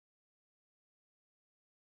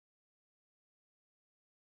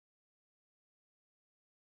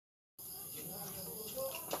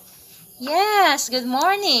Yes, good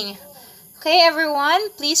morning. Okay,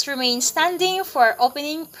 everyone, please remain standing for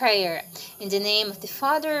opening prayer. In the name of the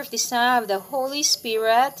Father, of the Son, of the Holy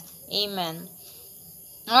Spirit. Amen.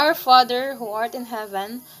 Our Father, who art in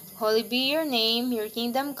heaven, holy be your name, your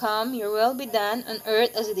kingdom come, your will be done on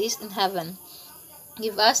earth as it is in heaven.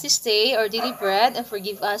 Give us this day our daily bread, and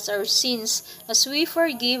forgive us our sins, as we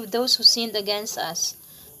forgive those who sinned against us.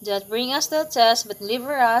 Do not bring us to the test, but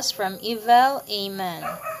deliver us from evil. Amen.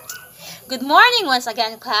 Good morning once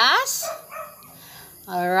again, class.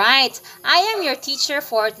 Alright, I am your teacher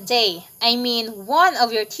for today. I mean, one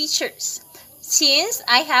of your teachers. Since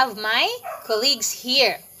I have my colleagues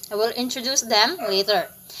here, I will introduce them later.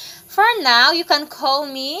 For now, you can call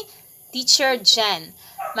me Teacher Jen.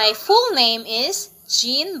 My full name is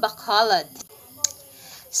Jean Bacolod.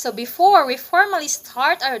 So before we formally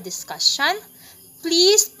start our discussion,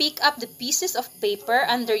 please pick up the pieces of paper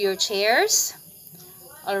under your chairs.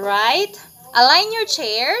 Alright, align your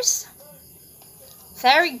chairs.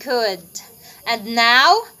 Very good. And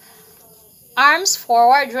now, arms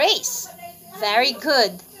forward raise. Very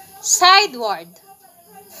good. Sideward.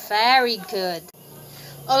 Very good.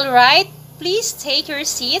 Alright, please take your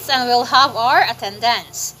seats and we'll have our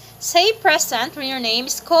attendance. Say present when your name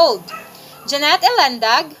is called. Janet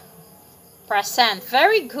Elendag. Present.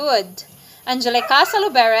 Very good. Angelica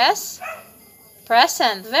Saluberes.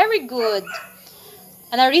 Present. Very good.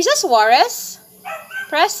 Anarisa Suarez.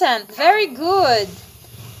 Present. Very good.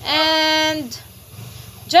 And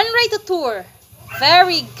John Ray Tutur.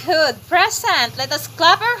 Very good. Present. Let us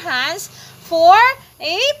clap our hands for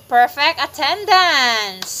a perfect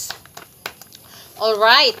attendance.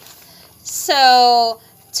 Alright. So,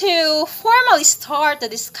 to formally start the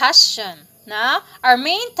discussion, now, our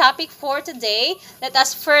main topic for today, let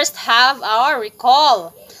us first have our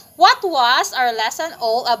recall. What was our lesson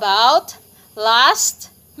all about last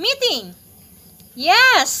meeting?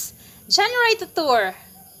 Yes, January Tutur.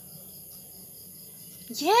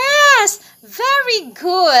 Yes, very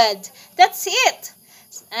good. That's it.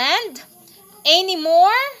 And any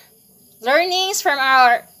more learnings from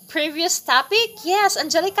our previous topic? Yes,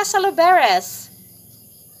 Angelica Saluberes.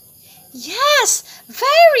 Yes,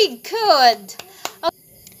 very good.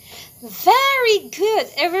 Very good.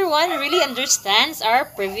 Everyone really understands our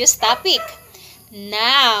previous topic.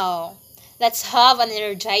 Now, let's have an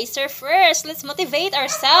energizer first. Let's motivate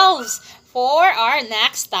ourselves for our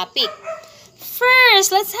next topic.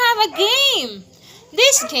 First, let's have a game.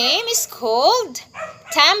 This game is called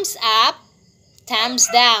Thumbs Up, Thumbs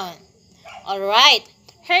Down. Alright,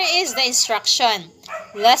 here is the instruction.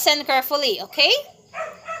 Listen carefully, okay?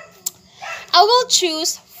 I will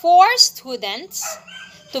choose 4 students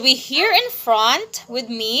to be here in front with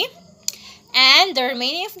me, and the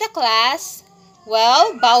remaining of the class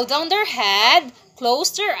will bow down their head,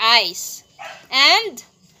 close their eyes, and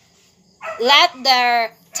let your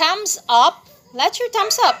thumbs up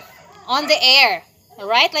on the air.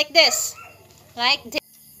 Alright, like this. Like this.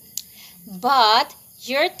 But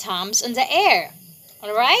your thumbs in the air.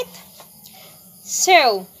 Alright?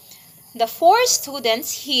 So, the 4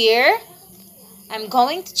 students here, I'm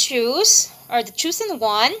going to choose, or the chosen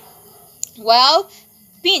one, well,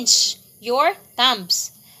 pinch your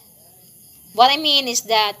thumbs. What I mean is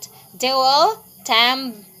that they will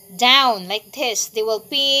thumb down like this. They will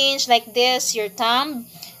pinch like this, your thumb.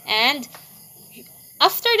 And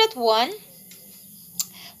after that one,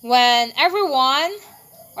 when everyone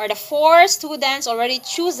or the 4 students already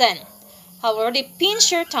chosen have already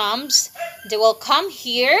pinched your thumbs, they will come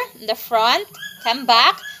here in the front, come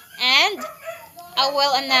back, and I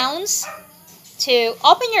will announce to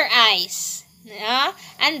open your eyes.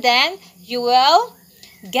 And then you will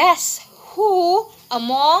guess who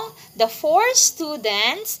among the 4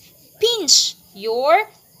 students pinch your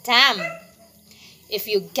thumb. If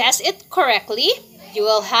you guess it correctly, you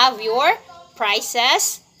will have your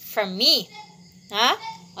prizes from me.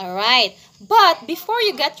 Alright. But before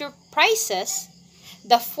you get your prizes,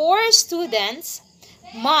 the 4 students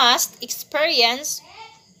must experience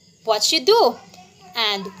what you do.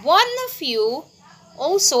 And one of you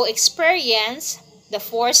also experience the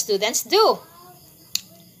 4 students do.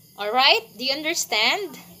 Alright? Do you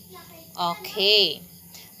understand? Okay.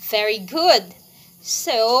 Very good.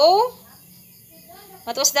 So,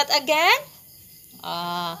 what was that again?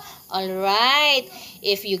 Alright.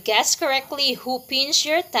 If you guess correctly who pinched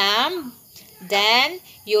your thumb, then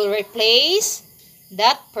you'll replace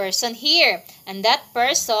that person here. And that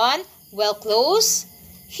person will close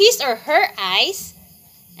his or her eyes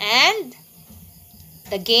and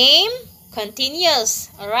the game continues.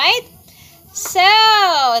 Alright?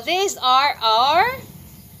 So, these are our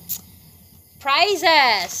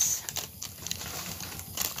prizes.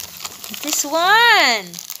 This one.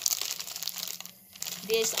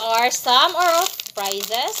 These are some of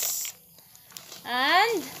prizes.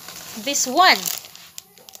 And this one.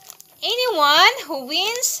 Anyone who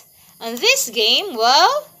wins on this game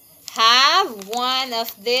will have one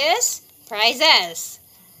of these prizes.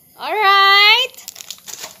 Alright.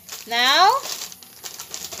 Now,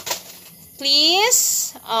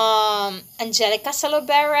 please, Angelica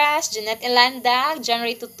Saloberas, Jeanette Elandag,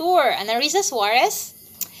 January Tutur, Anarisa Suarez,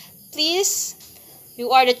 please,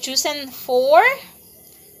 you are the chosen four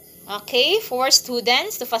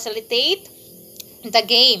students to facilitate the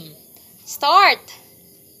game. Start!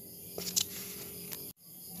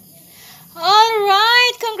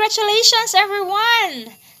 Alright, congratulations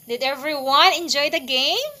everyone! Did everyone enjoy the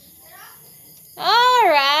game?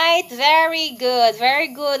 Alright, very good, very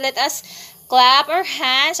good. Let us clap our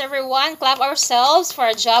hands, everyone. Clap ourselves for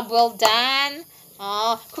a job well done.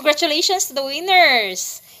 Congratulations to the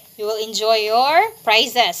winners. You will enjoy your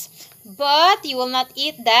prizes. But you will not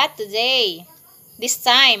eat that today. This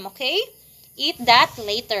time, okay? Eat that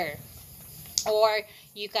later. Or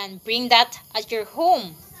you can bring that at your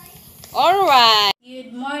home. Alright.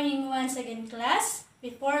 Good morning once again, class.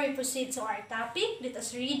 Before we proceed to our topic, let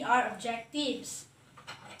us read our objectives.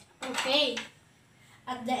 Okay.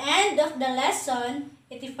 At the end of the lesson,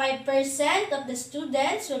 85% of the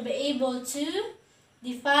students will be able to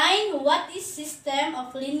define what is system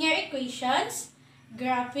of linear equations,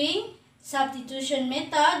 graphing, substitution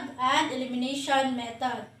method, and elimination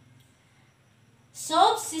method.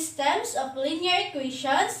 Solve systems of linear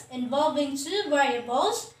equations involving two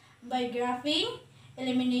variables by graphing,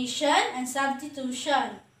 elimination, and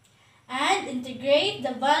substitution, and integrate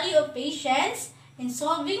the value of patience in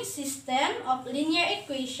solving system of linear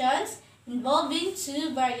equations involving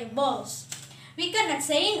two variables. We can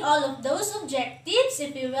attain all of those objectives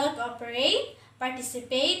if we will cooperate,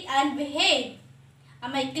 participate, and behave.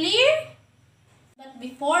 Am I clear? But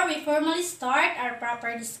before we formally start our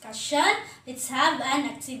proper discussion, let's have an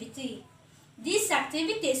activity. This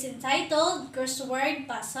activity is entitled Crossword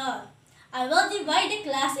Puzzle. I will divide the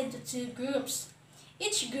class into two groups.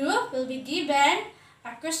 Each group will be given a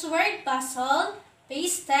crossword puzzle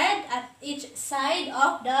pasted at each side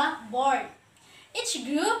of the board. Each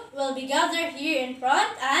group will be gathered here in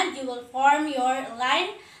front and you will form your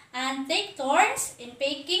line and take turns in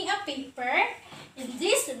picking a paper in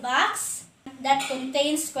this box that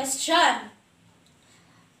contains question.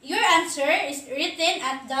 Your answer is written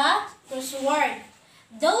at the crossword.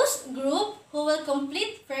 Those group who will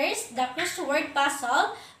complete first the crossword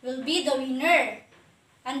puzzle will be the winner.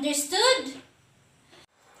 Understood?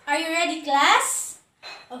 Are you ready, class?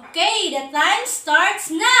 Okay, the time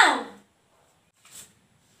starts now.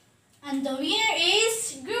 And the winner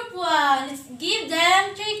is group 1. Let's give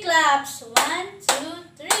them 3 claps. 1,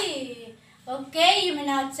 2, 3. Okay, you may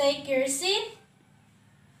now take your seat.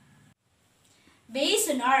 Based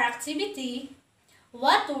on our activity,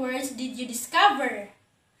 what words did you discover?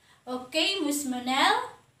 Okay, Miss Manel.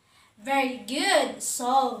 Very good.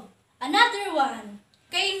 Solve. Another one.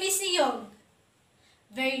 Okay, Miss Yog.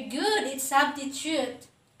 Very good. It's substitute.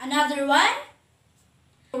 Another one.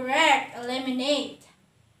 Correct. Eliminate.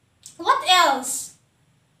 What else?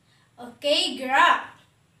 Okay, graph.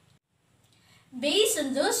 Based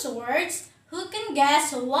on those words, who can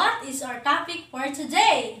guess what is our topic for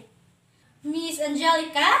today? Miss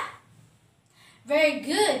Angelica? Very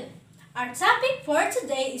good. Our topic for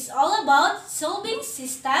today is all about solving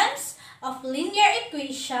systems of linear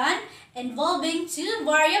equation involving two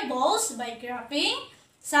variables by graphing,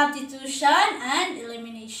 substitution, and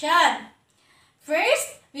elimination.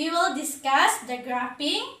 First, we will discuss the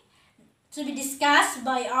graphing to be discussed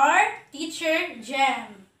by our teacher,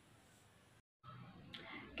 Jem.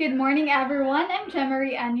 Good morning, everyone. I'm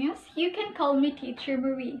Jemarie Anyos. You can call me Teacher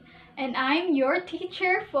Marie, and I'm your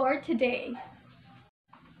teacher for today.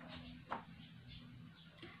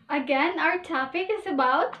 Again, our topic is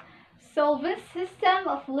about solving system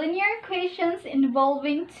of linear equations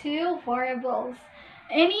involving two variables.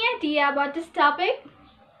 Any idea about this topic?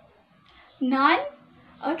 None?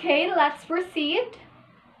 Okay, let's proceed.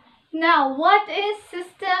 Now, what is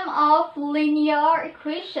system of linear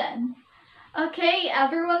equation? Okay,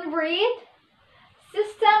 everyone read.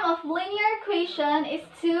 System of linear equation is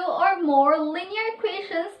two or more linear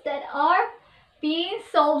equations that are being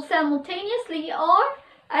solved simultaneously or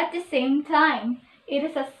at the same time. It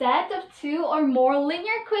is a set of two or more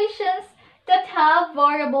linear equations that have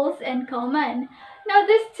variables in common. Now,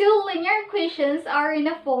 these two linear equations are in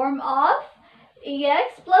the form of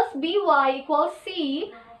ax plus by equals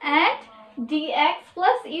c and dx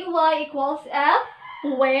plus ey equals f,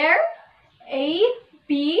 where a,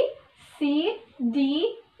 b, C,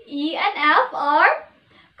 D, E, and F are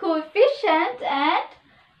coefficient and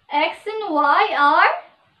X and Y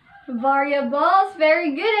are variables.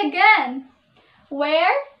 Very good again.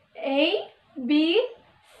 Where A, B,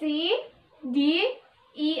 C, D,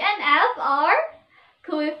 E, and F are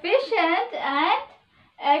coefficient and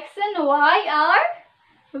X and Y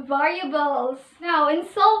are variables. Now, in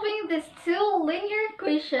solving this two linear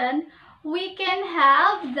equation, we can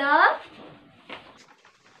have the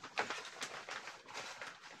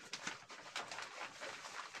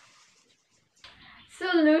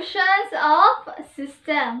solutions of a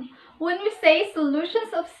system. When we say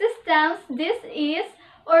solutions of systems, this is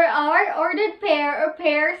or are ordered pair or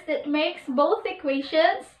pairs that makes both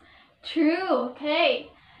equations true. Okay.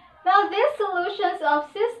 Now, these solutions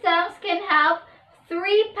of systems can have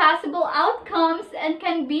three possible outcomes and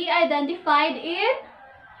can be identified in,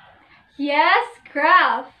 yes,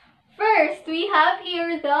 graph. First, we have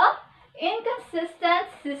here the inconsistent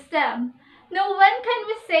system. Now, when can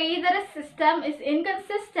we say that a system is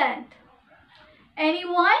inconsistent?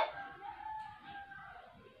 Anyone?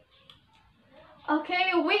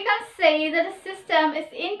 Okay, we can say that a system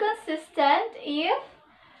is inconsistent if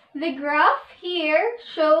the graph here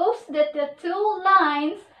shows that the two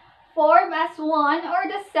lines form as one, or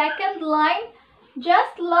the second line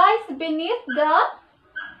just lies beneath the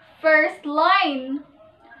first line.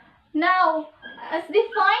 Now, as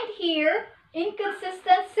defined here,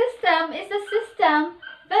 inconsistent system is a system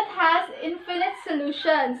that has infinite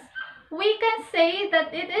solutions. We can say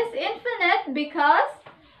that it is infinite because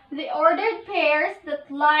the ordered pairs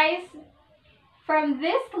that lies from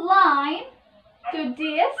this line to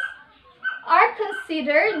this are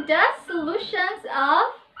considered the solutions of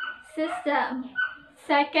system.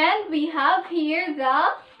 Second, we have here the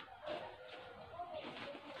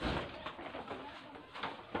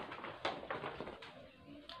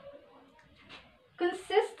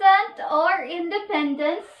consistent or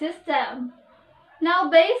independent system. Now,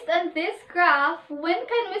 based on this graph, when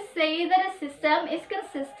can we say that a system is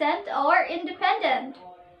consistent or independent?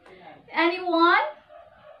 Anyone?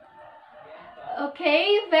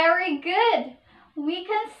 Okay, very good. We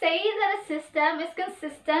can say that a system is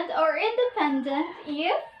consistent or independent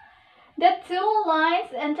if the two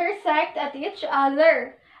lines intersect at each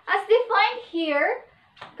other. As defined here,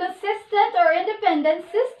 consistent or independent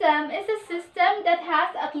system is a system that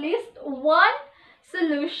has at least one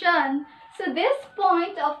solution. So this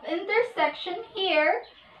point of intersection here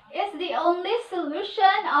is the only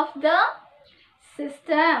solution of the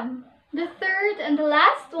system. The third and the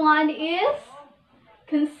last one is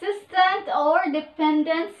consistent or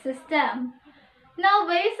dependent system. Now,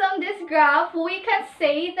 based on this graph, we can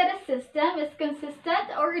say that a system is consistent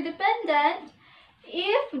or dependent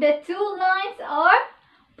if the two lines are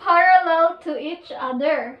parallel to each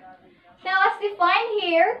other. Now, as defined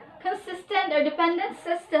here, consistent or dependent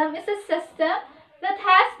system is a system that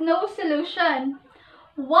has no solution.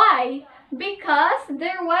 Why? Because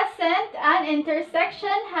there wasn't an intersection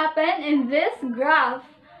happen in this graph.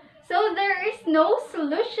 So there is no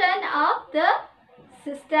solution of the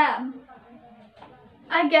system.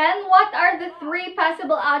 Again, what are the three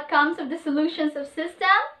possible outcomes of the solutions of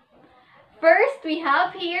system? First, we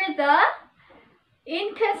have here the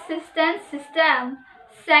inconsistent system.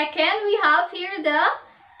 Second, we have here the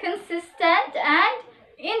consistent and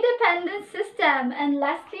independent system. And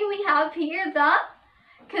lastly, we have here the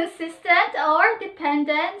consistent or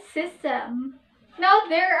dependent system. Now,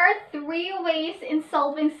 there are three ways in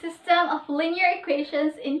solving system of linear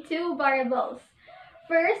equations in two variables.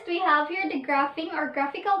 First, we have here the graphing or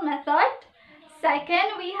graphical method.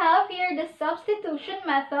 Second, we have here the substitution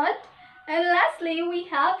method. And lastly, we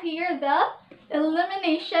have here the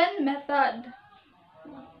elimination method.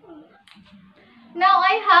 Now,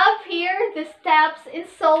 I have here the steps in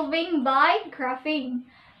solving by graphing.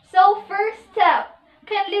 So, first step,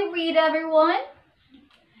 kindly read everyone.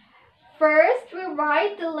 First, we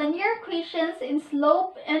write the linear equations in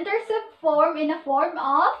slope-intercept form in a form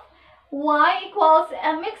of y equals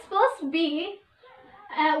mx plus b,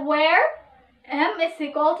 where m is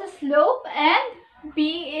equal to slope and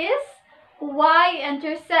b is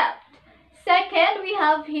y-intercept. Second, we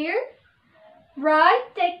have here, write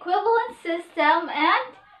the equivalent system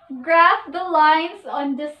and graph the lines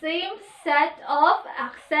on the same set of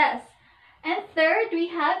axes. And third, we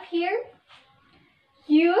have here,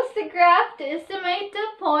 use the graph to estimate the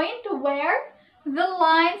point where the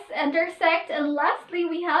lines intersect. And lastly,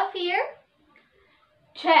 we have here,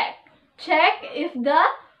 check if the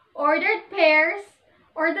ordered pairs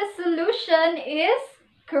or the solution is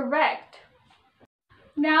correct.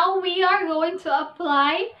 Now we are going to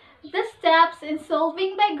apply the steps in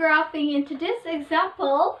solving by graphing into this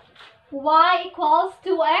example, y equals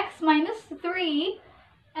 2x minus 3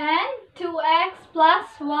 and 2x plus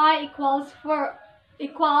y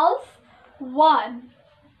equals 1.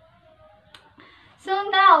 So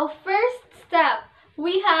now, first step,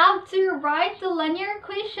 we have to write the linear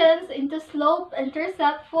equations into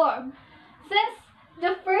slope-intercept form. Since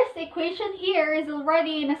the first equation here is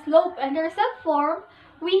already in a slope-intercept form,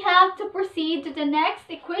 we have to proceed to the next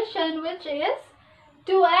equation, which is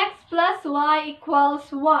 2x plus y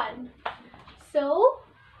equals 1. So,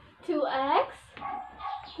 2x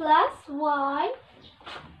plus y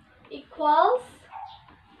equals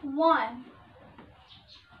 1.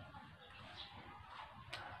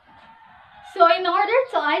 So in order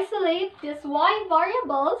to isolate these y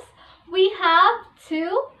variables, we have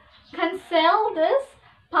to cancel this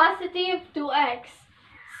positive 2x.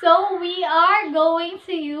 So we are going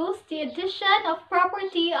to use the addition of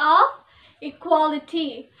property of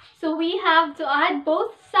equality. So we have to add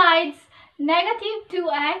both sides negative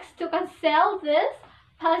 2x to cancel this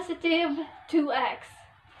positive 2x.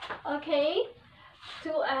 Okay,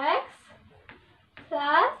 2x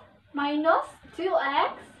plus minus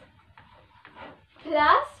 2x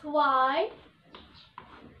plus y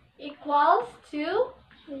equals to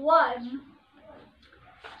 1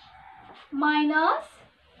 minus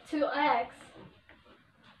 2x.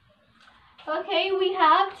 Okay, we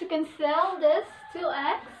have to cancel this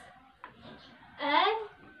 2x and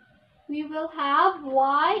we will have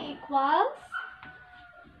y equals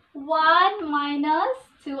 1 minus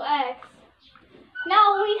 2x.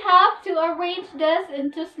 Now we have to arrange this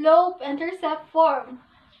into slope-intercept form.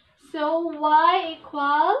 So y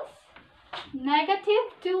equals negative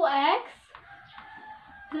 2x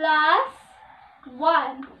plus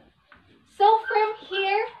 1. So from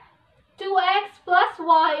here, 2x plus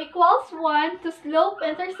y equals 1 to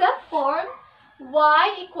slope-intercept form,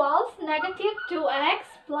 y equals negative 2x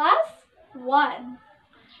plus 1.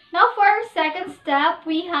 Now for our second step,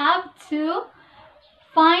 we have to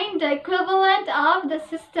find the equivalent of the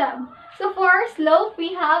system. So for our slope,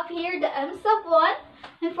 we have here the m sub 1.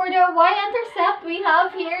 And for the y-intercept, we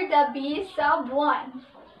have here the b sub 1.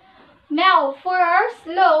 Now, for our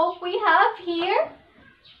slope, we have here,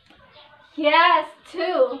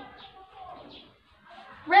 2.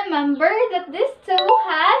 Remember that this 2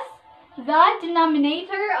 has the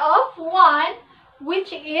denominator of 1,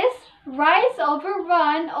 which is rise over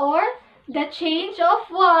 1, or the change of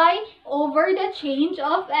y over the change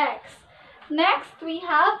of x. Next, we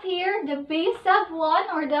have here the b sub 1,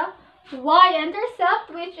 or the y-intercept,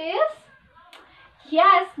 which is,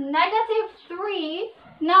 negative 3.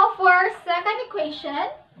 Now for our second equation,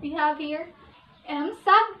 we have here m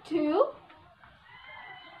sub 2.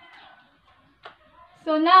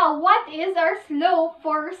 So now, what is our slope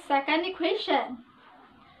for our second equation?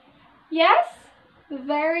 Yes,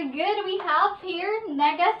 very good. We have here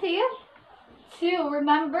negative 2.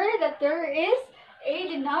 Remember that there is a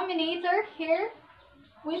denominator here,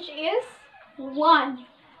 which is 1.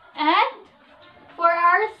 And for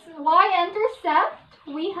our y-intercept,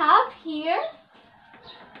 we have here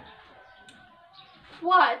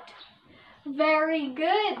what? Very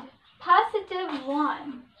good. Positive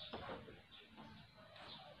 1.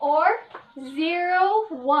 Or 0,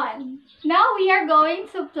 1. Now we are going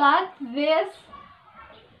to plot this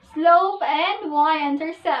slope and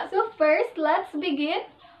y-intercept. So first, let's begin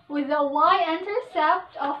with the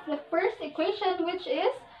y-intercept of the first equation, which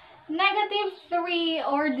is negative 3,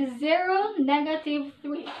 or the 0, negative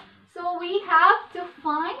 3. So we have to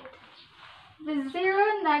find the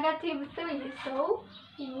 0, negative 3. So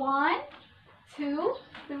 1, 2,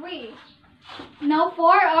 3. Now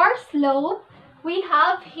for our slope, we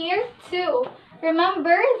have here 2.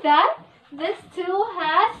 Remember that this 2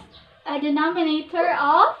 has a denominator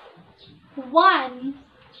of 1,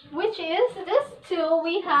 which is this 2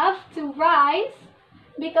 we have to rise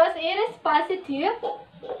because it is positive.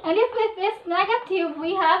 And if it is negative,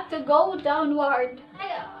 we have to go downward.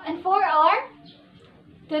 And for our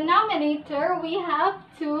denominator, we have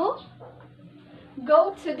to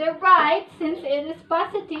go to the right since it is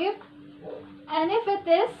positive. And if it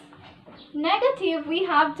is negative, we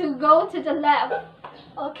have to go to the left.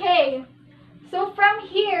 Okay, so from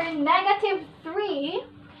here, negative 3,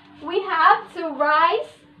 we have to rise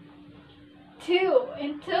 2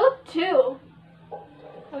 into 2.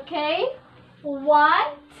 Okay, 1,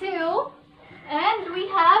 2, and we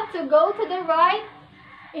have to go to the right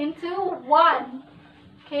into 1.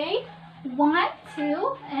 Okay, 1,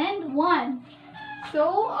 2, and 1.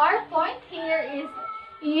 So our point here is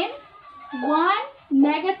in 1,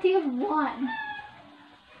 negative 1.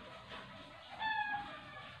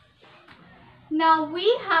 Now we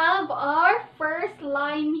have our first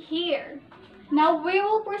line here. Now we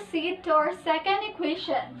will proceed to our second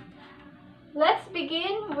equation. Let's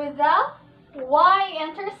begin with the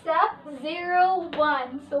y-intercept 0,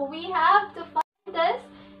 1. So we have to find this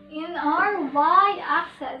in our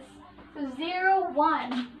y-axis. So 0,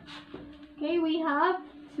 1. Okay, we have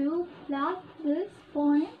to plot this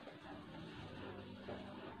point.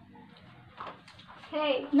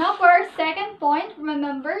 Okay, now for our second point,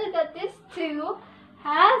 remember that this 2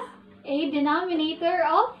 has a denominator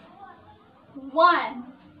of 1.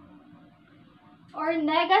 Or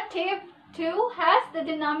negative 2 has the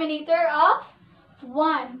denominator of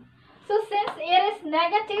 1. So since it is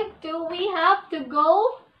negative 2, we have to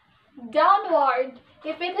go downward.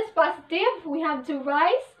 If it is positive, we have to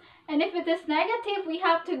rise. And if it is negative, we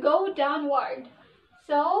have to go downward.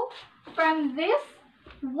 So from this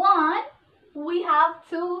 1, we have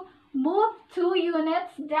to move 2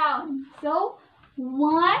 units down. So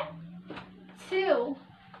 1, 2.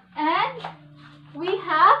 And we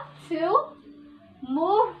have to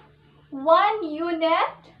move 1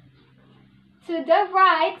 unit to the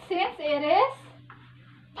right since it is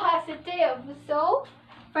positive. So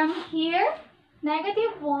from here,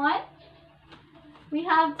 negative 1, we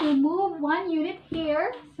have to move 1 unit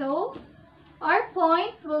here. So our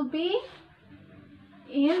point will be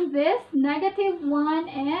in this negative 1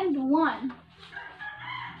 and 1.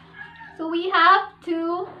 So we have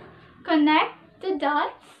to connect the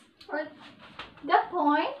dots or the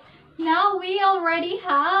point. Now we already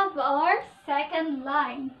have our second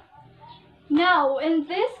line. Now in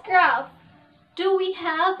this graph, do we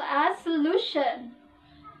have a solution?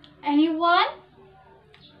 Anyone?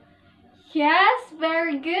 Yes,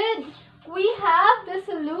 very good. We have the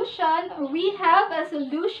solution. We have a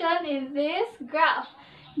solution in this graph.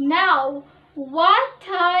 Now, what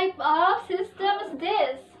type of system is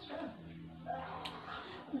this?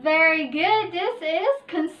 Very good. This is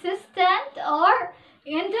consistent or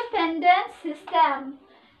independent system.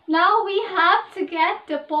 Now we have to get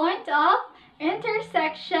the point of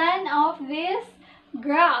intersection of this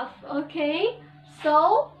graph. Okay,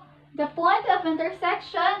 so the point of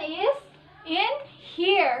intersection is in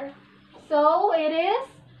here. So it is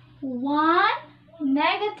 1,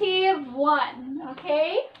 negative 1.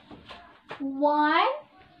 Okay, 1,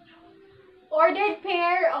 ordered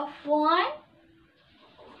pair of 1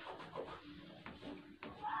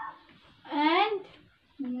 and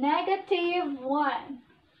negative 1.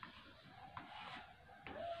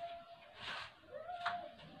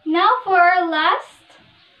 Now for our last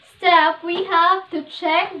step, we have to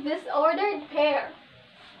check this ordered pair.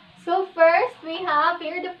 So first, we have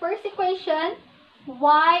here the first equation,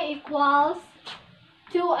 y equals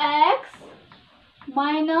 2x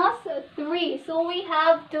minus 3. So we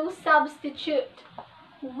have to substitute.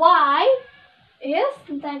 Y is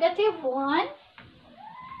negative 1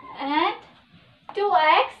 and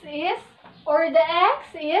 2x is, or the x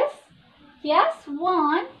is, yes,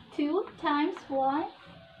 1, 2 times 1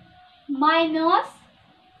 minus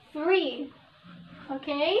 3.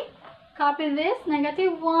 Okay, copy this.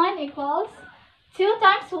 Negative 1 equals 2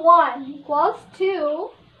 times 1 equals 2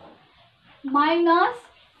 minus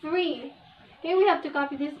 3. Okay, we have to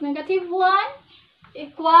copy this. Negative 1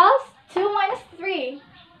 equals 2 minus 3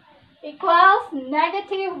 equals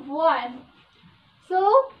negative 1.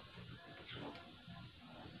 So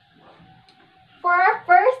for our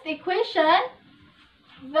first equation,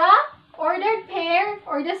 the ordered pair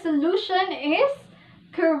or the solution is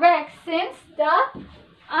correct since the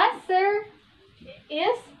answer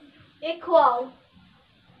is equal.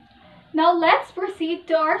 Now let's proceed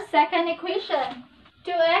to our second equation.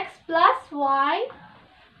 2x plus y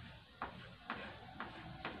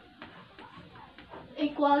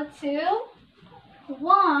equal to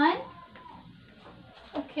 1.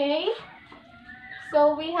 Okay,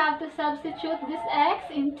 so we have to substitute this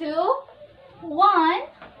x into 1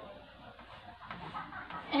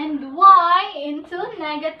 and y into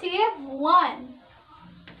negative 1.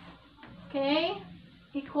 Okay,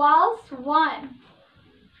 equals 1.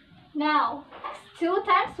 Now, 2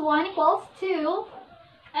 times 1 equals 2,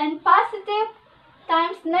 and positive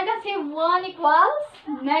times negative 1 equals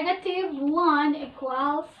negative 1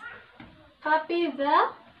 equals, copy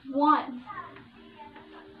the 1.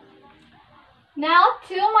 Now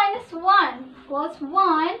 2 minus 1 equals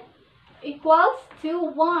 1 equals to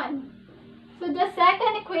 1. So the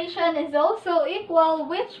second equation is also equal,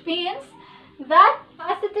 which means that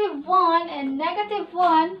positive 1 and negative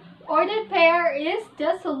 1 ordered pair is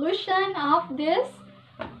the solution of this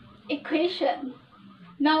equation.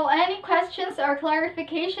 Now, any questions or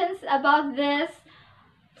clarifications about this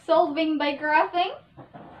solving by graphing?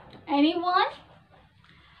 Anyone?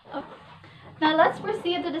 Now let's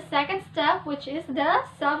proceed to the second step, which is the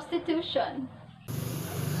substitution.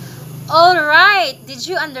 Alright, did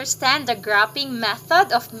you understand the graphing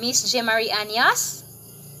method of Miss J. Marianias?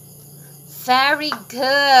 Very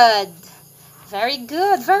good. Very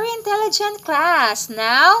good. Very intelligent class.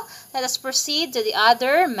 Now, let us proceed to the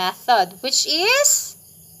other method, which is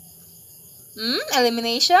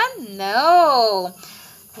elimination? No.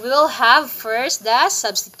 We will have first the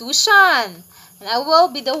substitution. And I will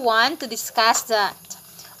be the one to discuss that.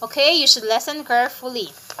 Okay, you should listen carefully.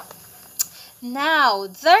 Now,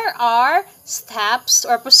 there are steps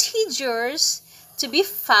or procedures to be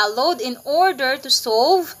followed in order to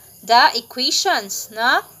solve the equations,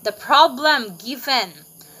 the problem given.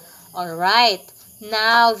 Alright,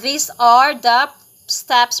 now these are the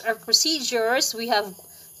steps or procedures we have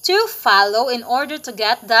to follow in order to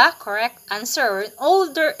get the correct answer,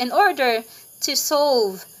 in order to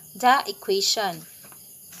solve the equation.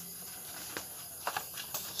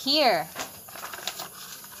 Here.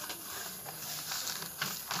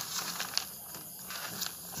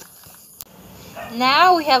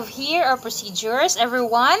 Now we have here our procedures.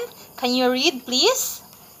 Everyone, can you read, please?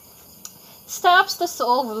 Steps to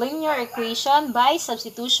solve linear equation by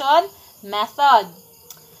substitution method.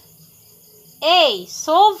 A.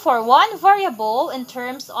 Solve for one variable in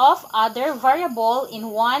terms of other variable in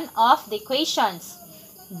one of the equations.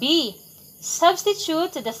 B.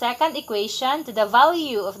 Substitute to the second equation to the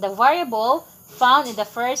value of the variable found in the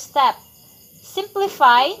first step.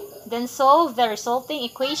 Simplify, then solve the resulting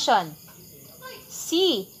equation.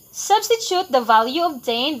 C. Substitute the value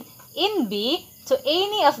obtained in B to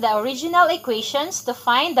any of the original equations to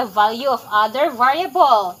find the value of other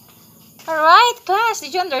variable. Alright, class,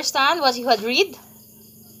 did you understand what you had read?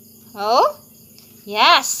 Oh?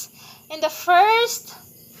 Yes. In the first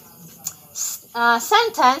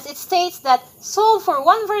sentence, it states that solve for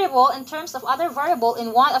one variable in terms of other variable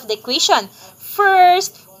in one of the equation.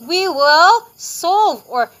 First, we will solve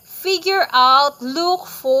or figure out, look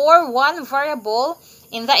for one variable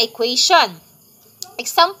in the equation.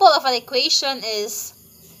 Example of an equation is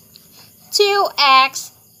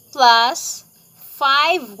 2x plus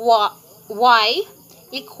 5y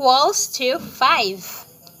equals to 5.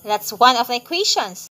 That's one of the equations.